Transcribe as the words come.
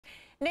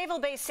Naval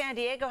Base San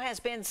Diego has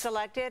been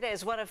selected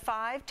as one of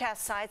 5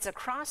 test sites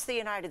across the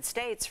United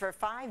States for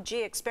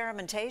 5G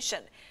experimentation.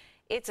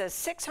 It's a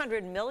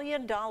 $600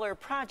 million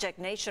project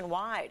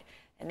nationwide.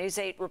 And News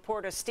 8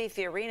 reporter Steve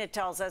Fiorina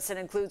tells us it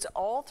includes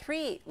all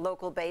 3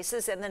 local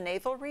bases in the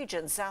Naval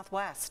Region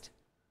Southwest.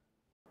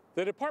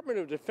 The Department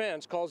of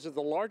Defense calls it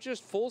the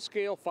largest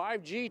full-scale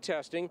 5G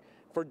testing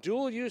for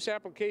dual-use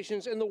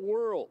applications in the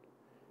world.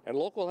 And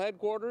local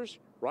headquarters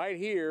right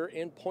here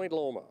in Point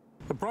Loma.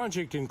 The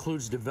project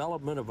includes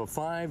development of a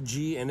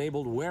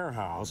 5G-enabled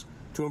warehouse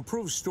to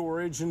improve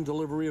storage and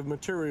delivery of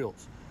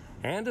materials,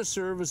 and to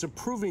serve as a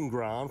proving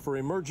ground for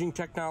emerging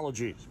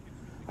technologies.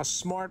 A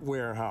smart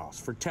warehouse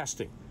for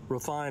testing,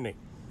 refining,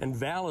 and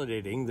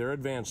validating their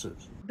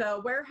advances.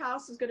 The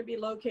warehouse is going to be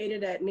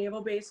located at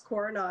Naval Base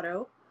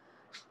Coronado,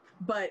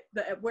 but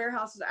the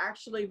warehouse is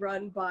actually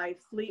run by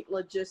Fleet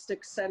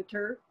Logistics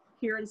Center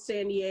here in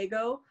San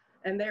Diego,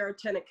 and they're a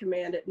tenant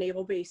command at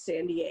Naval Base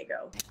San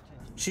Diego.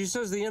 She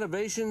says the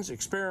innovations,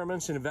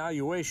 experiments, and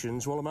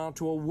evaluations will amount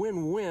to a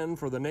win-win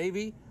for the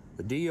Navy,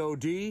 the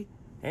DoD,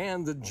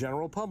 and the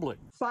general public.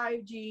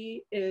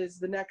 5G is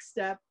the next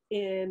step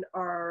in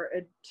our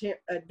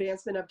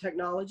advancement of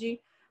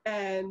technology.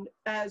 And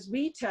as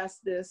we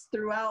test this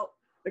throughout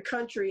the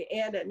country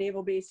and at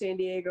Naval Base San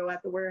Diego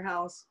at the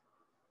warehouse,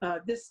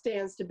 this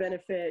stands to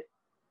benefit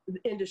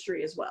the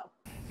industry as well.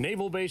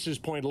 Naval Bases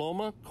Point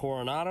Loma,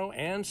 Coronado,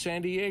 and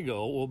San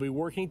Diego will be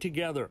working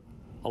together,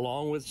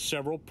 along with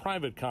several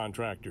private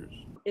contractors.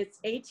 It's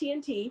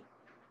AT&T,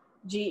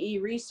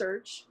 GE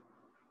Research,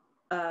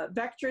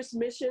 Vectrus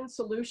Mission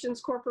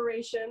Solutions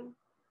Corporation,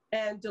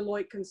 and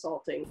Deloitte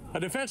Consulting. A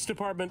Defense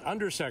Department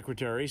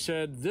undersecretary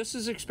said this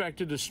is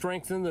expected to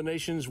strengthen the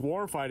nation's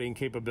warfighting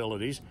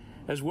capabilities,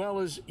 as well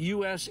as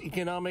U.S.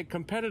 economic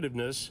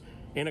competitiveness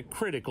in a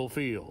critical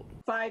field.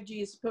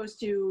 5G is supposed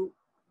to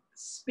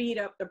speed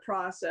up the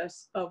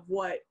process of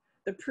what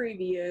the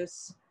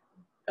previous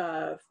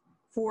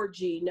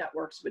 4G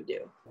networks would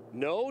do.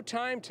 No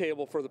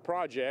timetable for the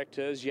project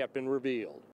has yet been revealed.